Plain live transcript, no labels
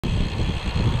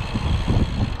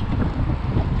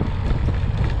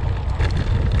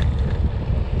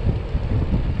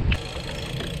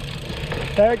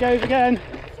There it goes again.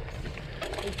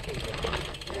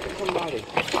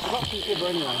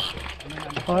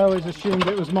 I always assumed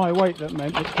it was my weight that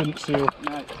meant it couldn't seal.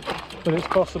 No. But it's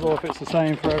possible if it's the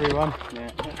same for everyone.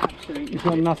 Yeah, absolutely. It's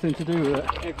got nothing to do with it.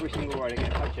 Every single ride I get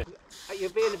a puncture. You're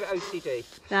being a bit OCD.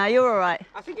 No, you're all right.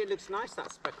 I think it looks nice,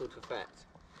 that speckled effect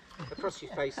across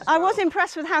your face as I well. was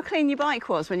impressed with how clean your bike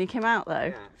was when you came out,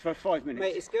 though. Yeah. For 5 minutes.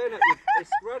 Mate, it's going up.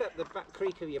 It's right up the back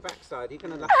creak of your backside. You're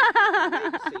going to laugh.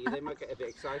 If see you, they might get a bit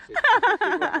excited.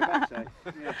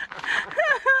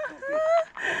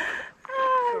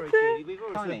 Sorry, Julie, we've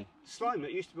already slime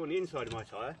that used to be on the inside of my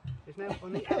tyre is now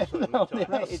on the outside of my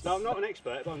tyre. So I'm not an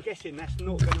expert, but I'm guessing that's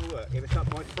not going to work if it's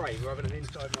up my frame rather than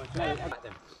inside my tyre.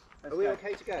 Are we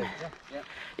okay to go? Yeah.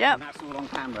 Yep. And that's all on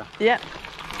camera. Yep.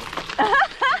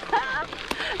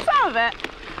 Some of it.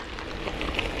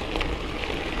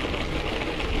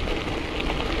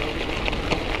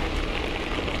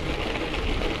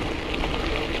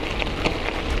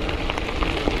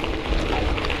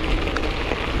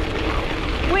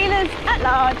 Wheelers at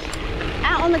large,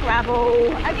 out on the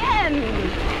gravel again.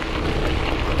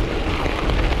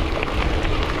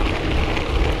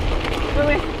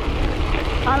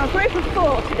 I'm a group of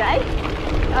 4 today,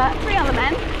 3 other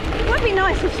men. It would be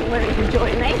nice if some women could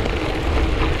join me.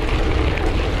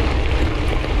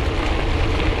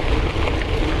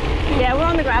 Yeah, we're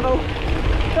on the gravel.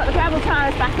 Got the gravel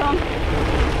tyres back on.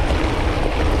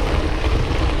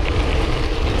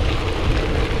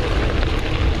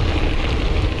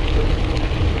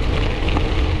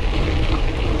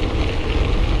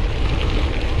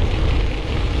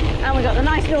 And we got the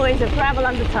nice noise of gravel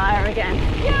under tyre again.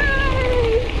 Yay!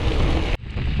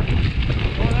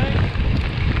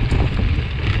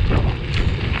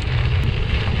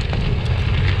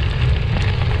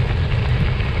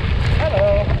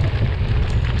 Hello.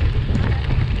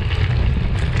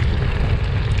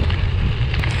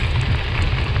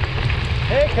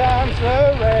 Here comes the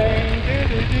rain. Do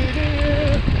do do do.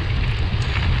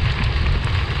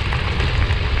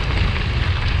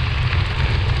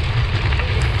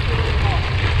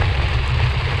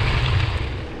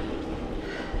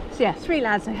 So yeah, 3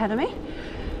 lads ahead of me.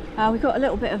 We've got a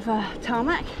little bit of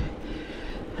tarmac.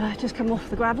 Just come off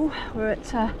the gravel. We're at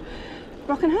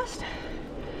Brockenhurst.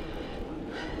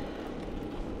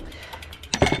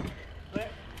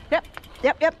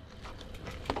 Yep.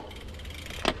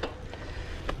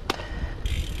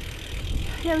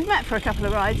 Yeah, we've met for a couple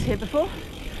of rides here before.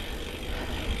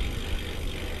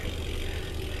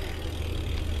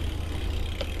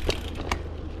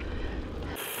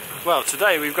 Well,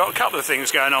 today we've got a couple of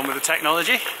things going on with the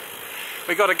technology.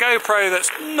 We've got a GoPro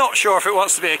that's not sure if it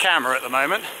wants to be a camera at the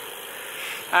moment.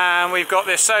 And we've got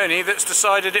this Sony that's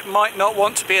decided it might not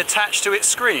want to be attached to its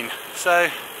screen. So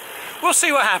we'll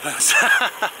see what happens.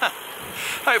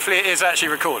 Hopefully it is actually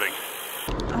recording.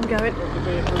 I'm going.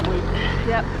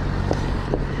 Yep.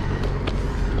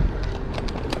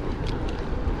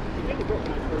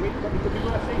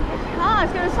 I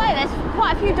was going to say, there's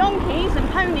quite a few donkeys and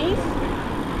ponies.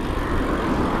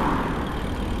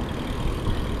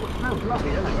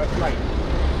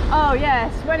 Oh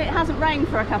yes, when it hasn't rained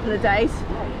for a couple of days.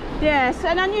 Yes,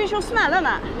 an unusual smell, isn't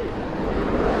it?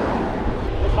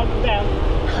 Let's hunt them down.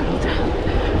 Hunt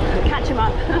down. Catch them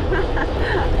up.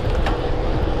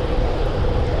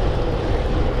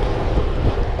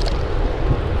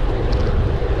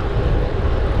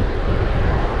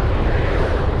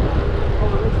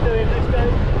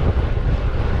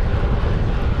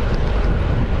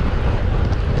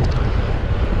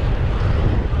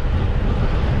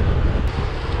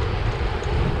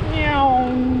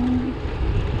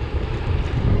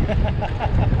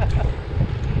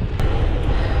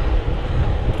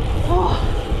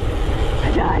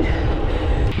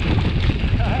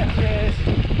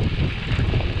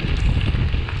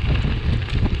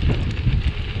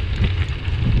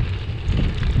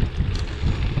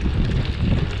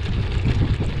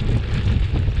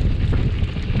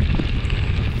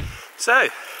 So,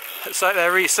 looks like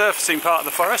they're resurfacing part of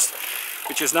the forest,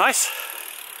 which is nice.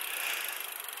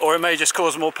 Or it may just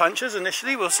cause more punctures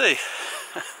initially, we'll see.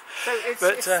 So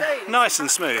it's nice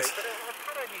and smooth.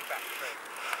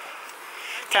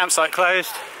 Campsite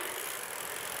closed.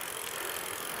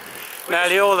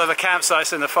 Nearly all of the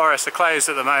campsites in the forest are closed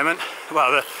at the moment.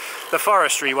 Well, the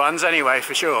forestry ones anyway,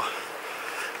 for sure.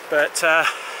 But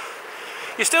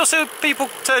you still see people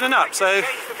turning up, so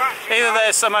either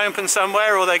there's some open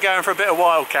somewhere or they're going for a bit of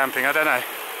wild camping, I don't know.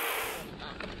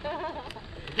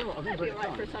 That'd be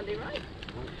right for a Sunday ride.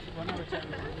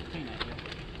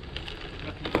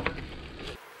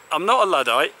 I'm not a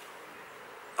Luddite.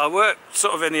 I work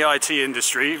sort of in the IT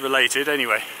industry related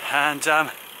anyway, and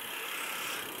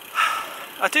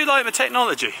I do like the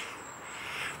technology,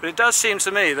 but it does seem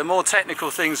to me the more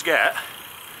technical things get,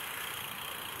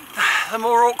 the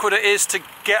more awkward it is to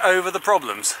get over the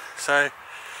problems. So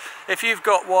if you've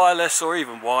got wireless or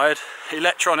even wired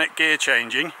electronic gear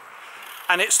changing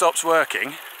and it stops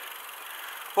working,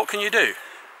 what can you do?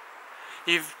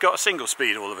 You've got a single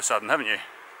speed all of a sudden, haven't you?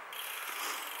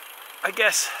 I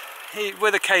guess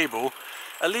with a cable,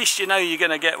 at least you know you're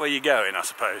going to get where you're going, I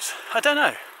suppose. I don't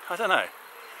know.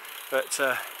 But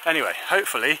anyway,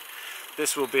 hopefully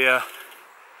this will be a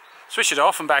switch it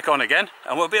off and back on again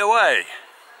and we'll be away.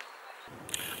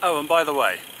 Oh, and by the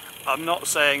way, I'm not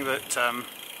saying that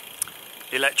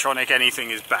electronic anything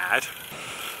is bad.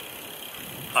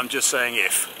 I'm just saying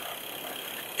if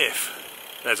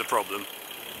there's a problem.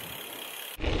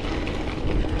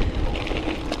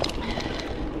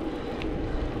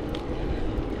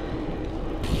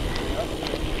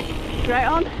 Straight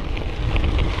on.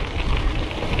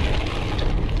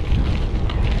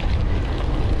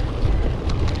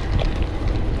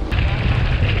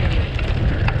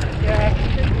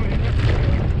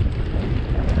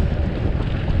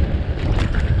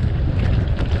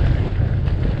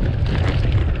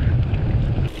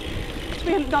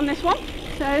 We haven't done this one,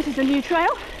 so this is a new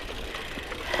trail.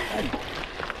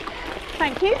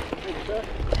 Thank you.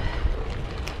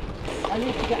 I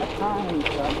need to get a power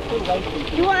meter, I'm still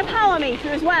waiting. You want a power meter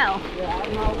as well? Yeah, I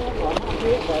want one. I see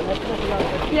it there. There's nothing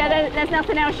else. Yeah, there's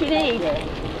nothing else you need. Yeah.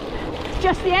 It's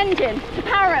just the engine to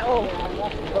power it all. Yeah,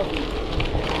 that's the problem.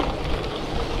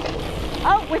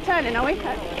 Oh, we're turning, are we?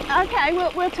 Okay,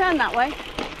 we'll turn that way.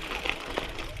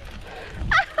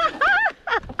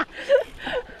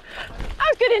 That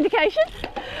was good indication.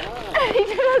 He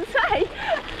didn't say.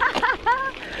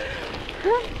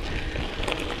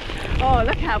 Oh,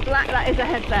 look how black that is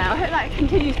ahead there. I hope that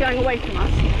continues going away from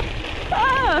us.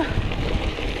 Oh.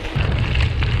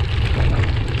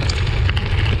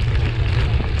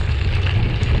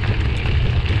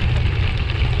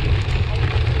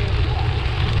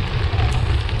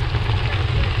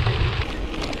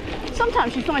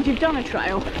 Sometimes you find you've done a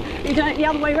trail, you've done it the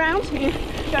other way round, you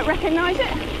don't recognise it.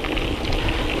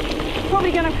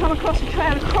 Probably going to come across a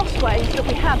trail of crossways that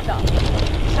we have done.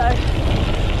 So.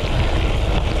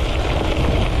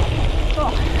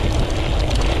 Oh,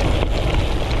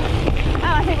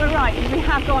 I think we're right, because we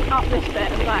have gone up this bit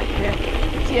at the back here.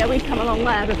 So yeah, we've come along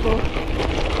there before.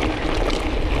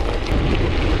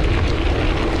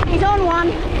 He's on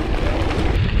one.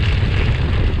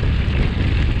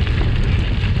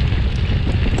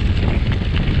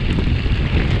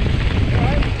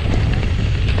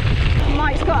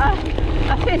 Mike's got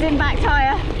a fizzing back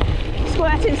tyre,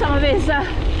 squirting some of his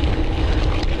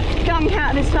gunk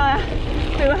out of his tyre.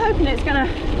 We were hoping it's going to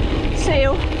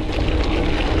seal,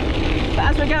 but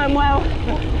as we're going well,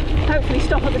 we'll hopefully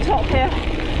stop at the top here.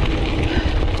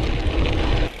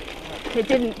 It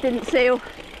didn't seal,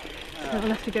 so we'll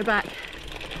have to go back.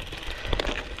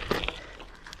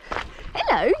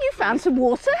 Hello, you found some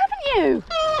water, haven't you?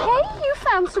 Hey, you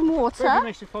found some water. It's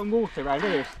nice to find water around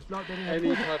here. It's like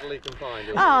Any puddle you can find.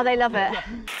 Oh, they love it.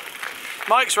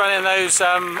 Mike's running those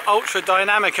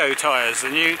Ultradynamico tyres, the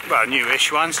new, well,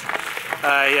 newish ones.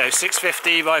 You know,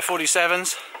 650 by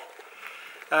 47s.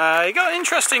 You got an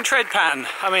interesting tread pattern.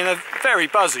 I mean, they're very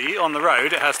buzzy on the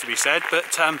road, it has to be said,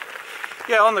 but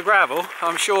yeah, on the gravel,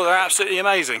 I'm sure they're absolutely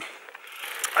amazing.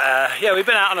 Yeah, we've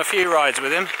been out on a few rides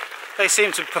with him. They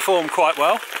seem to perform quite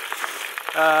well.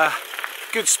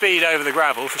 Good speed over the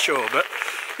gravel for sure, but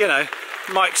you know,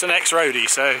 Mike's an ex-roadie,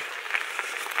 so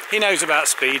he knows about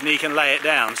speed and he can lay it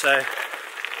down, so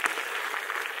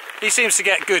he seems to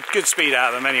get good speed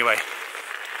out of them anyway.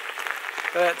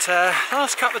 But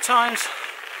last couple of times,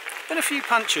 been a few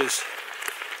punctures.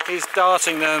 He's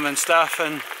darting them and stuff,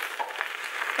 and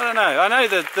I don't know. I know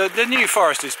the New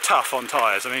Forest is tough on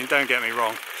tyres. I mean, don't get me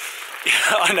wrong.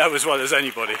 I know as well as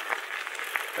anybody.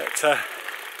 But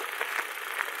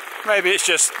maybe it's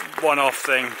just one-off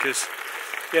thing, because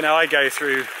you know, I go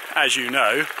through, as you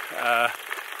know,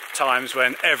 times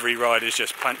when every ride is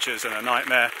just punctures and a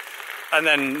nightmare, and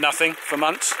then nothing for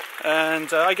months,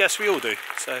 and I guess we all do.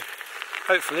 So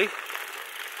hopefully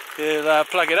he'll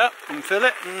plug it up and fill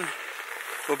it, and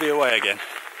we'll be away again.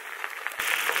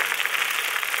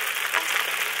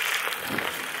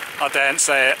 I daren't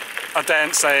say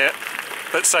it,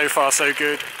 but so far so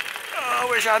good. Oh, I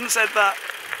wish I hadn't said that.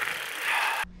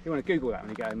 You want to Google that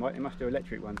when you go, Mike? They must do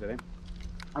electric ones, I think.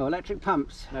 Oh, electric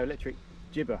pumps? No, electric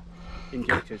jibber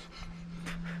injectors.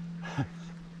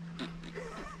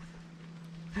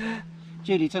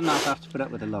 Judy doesn't have to put up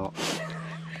with a lot.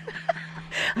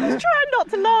 I was trying not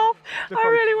to laugh. I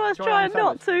really was trying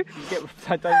not to.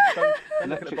 Don't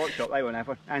look at the bike shop, they won't have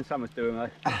one. And Summer's doing though.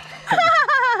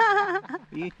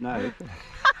 You'd know.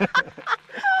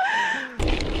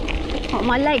 What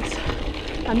my legs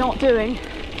are not doing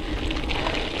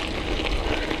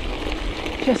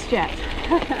just yet.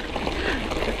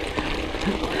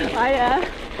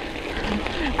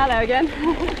 Hello again.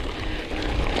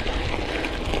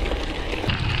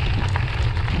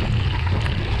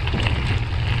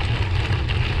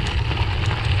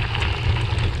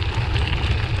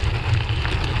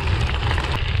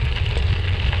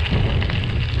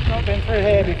 Not been through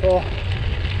here before.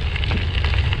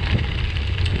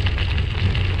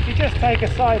 You just take a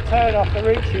side turn off the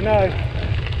routes you know,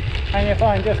 and you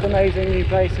find just amazing new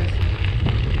places.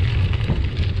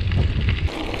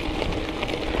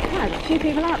 Wow, a few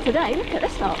people out today. Look at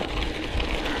this lot.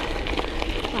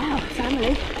 Wow,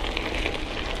 family.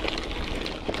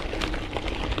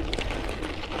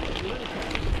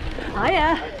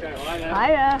 Hiya.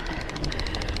 Hiya.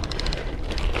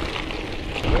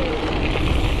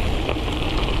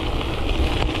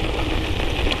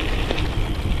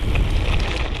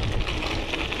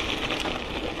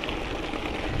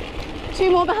 Two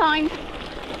more behind.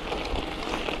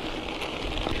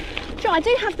 So I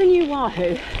do have the new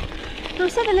Wahoo. Now, I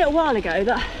said a little while ago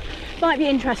that it might be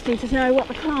interesting to know what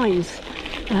the climbs,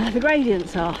 the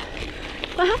gradients are.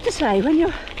 But I have to say, when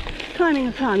you're climbing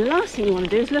a climb, the last thing you want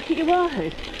to do is look at your Wahoo.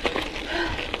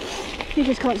 You're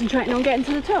just concentrating on getting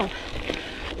to the top.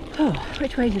 Oh,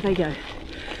 which way did they go?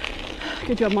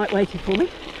 Good job Mike waited for me.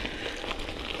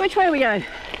 Which way are we going?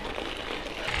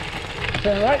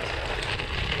 Turn right.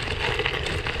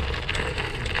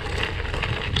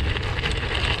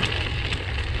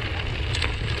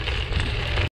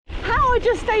 How I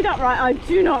just stayed upright, I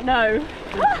do not know.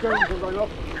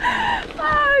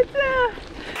 Oh dear.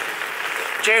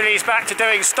 Julie's back to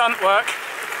doing stunt work.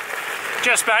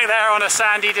 Just back there on a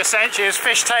sandy descent, she was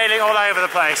fishtailing all over the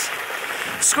place.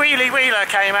 Squealy Wheeler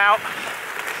came out,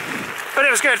 but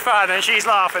it was good fun and she's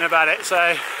laughing about it, so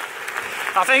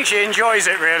I think she enjoys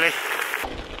it really.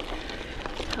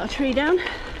 Got a tree down.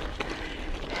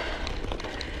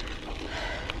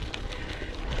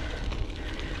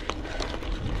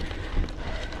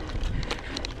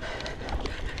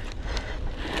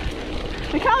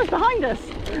 The car's behind us.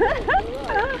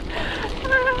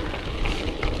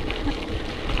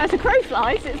 As the crow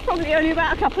flies, it's probably only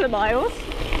about a couple of miles.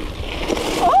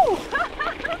 Oh!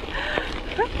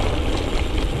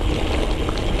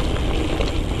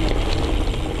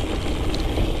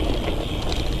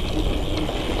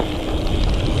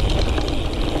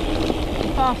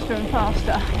 Faster and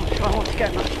faster. I'm not sure I want to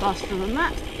go much faster than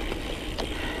that.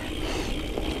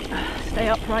 Stay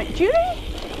upright, Julie.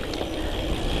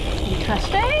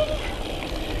 Interesting.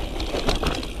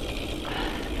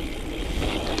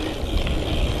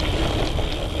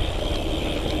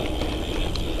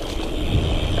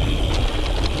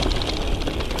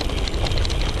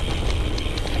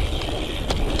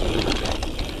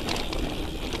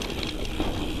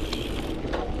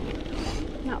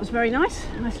 That was very nice.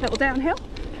 Nice little downhill.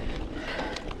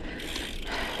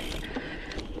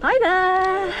 Hi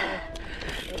there.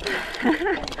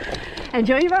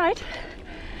 Enjoy your ride.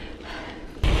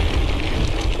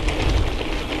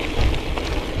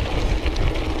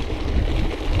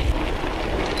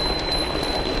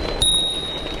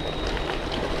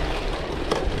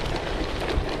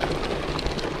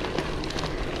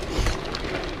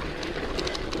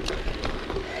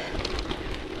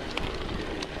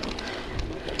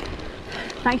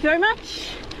 Thank you very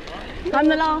much. I'm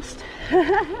the last.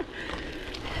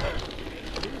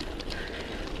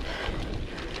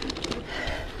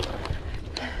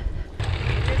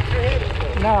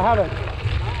 No, I haven't.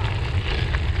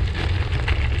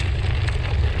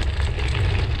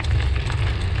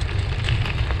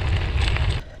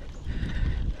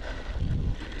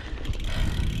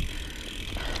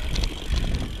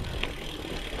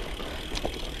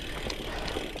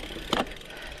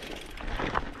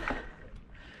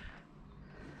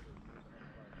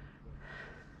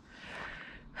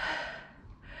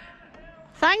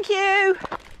 Thank you.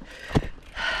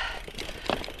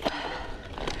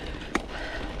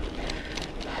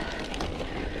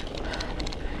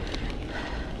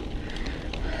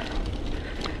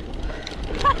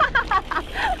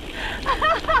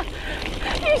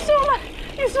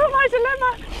 You saw my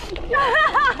dilemma.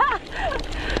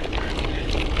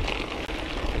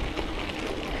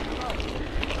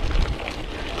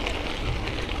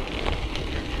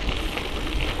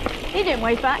 He didn't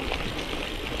wave back.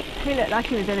 He looked like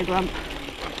he was in a grump.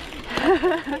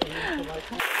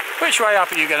 Which way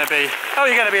up are you going to be? Oh,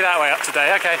 you're going to be that way up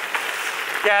today, okay.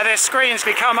 Yeah, this screen's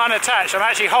become unattached. I'm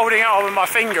actually holding it on with my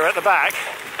finger at the back.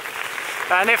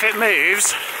 And if it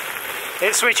moves,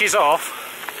 it switches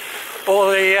off,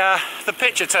 or the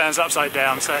picture turns upside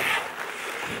down, so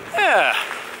yeah.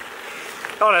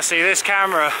 Honestly, this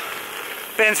camera,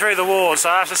 been through the wars, so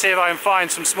I have to see if I can find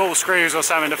some small screws or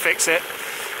something to fix it.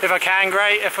 If I can,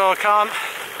 great. If I can't,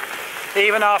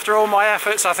 even after all my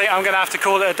efforts, I think I'm going to have to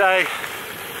call it a day.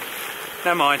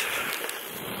 Never mind.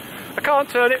 I can't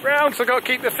turn it round, so I've got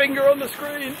to keep the finger on the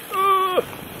screen. Ugh.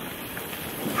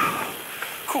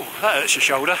 Cool, that hurts your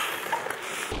shoulder.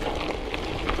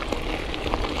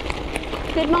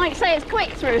 Did Mike say it's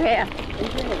quick through here? He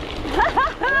did.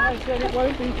 I said it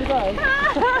won't be today.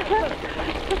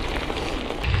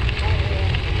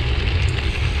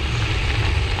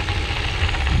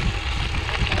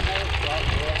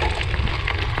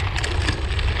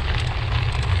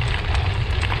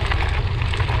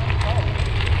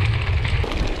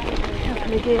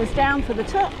 Couple of gears down for the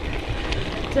top.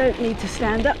 Don't need to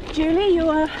stand up, Julie. You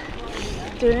are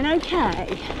doing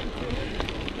okay.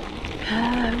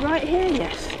 Right here,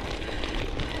 yes.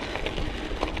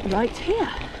 Right here.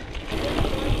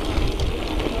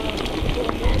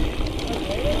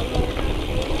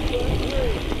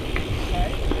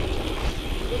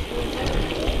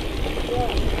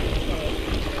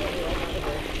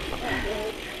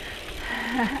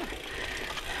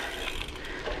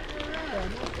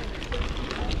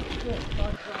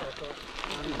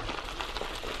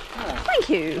 Thank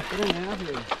you.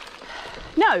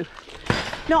 No,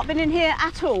 not been in here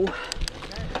at all.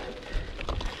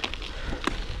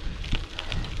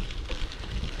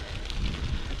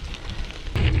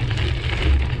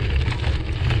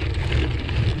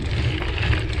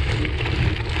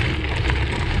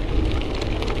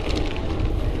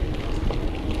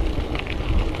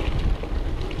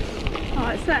 Oh,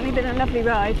 it's certainly been a lovely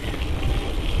ride.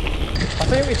 I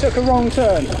think we took a wrong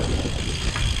turn,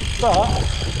 but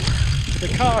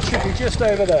the car should be just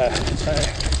over there, so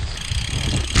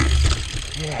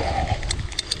yeah.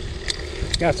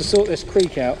 You have to sort this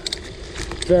creak out.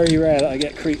 Very rare that I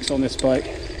get creaks on this bike.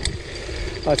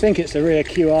 I think it's the rear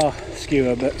QR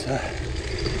skewer, but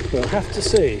we'll have to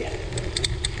see.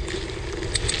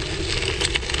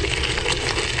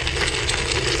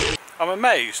 I'm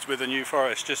amazed with the New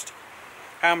Forest just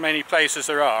how many places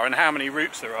there are and how many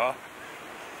routes there are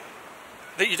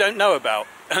that you don't know about,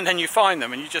 and then you find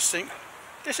them and you just think,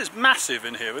 this is massive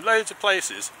in here with loads of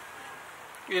places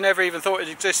you never even thought it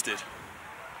existed.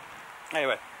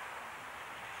 Anyway,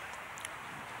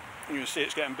 you can see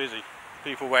it's getting busy.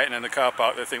 People waiting in the car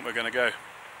park, they think we're going to go.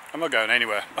 I'm not going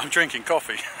anywhere, I'm drinking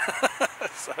coffee.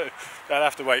 So they'll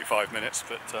have to wait 5 minutes,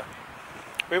 but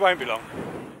we won't be long.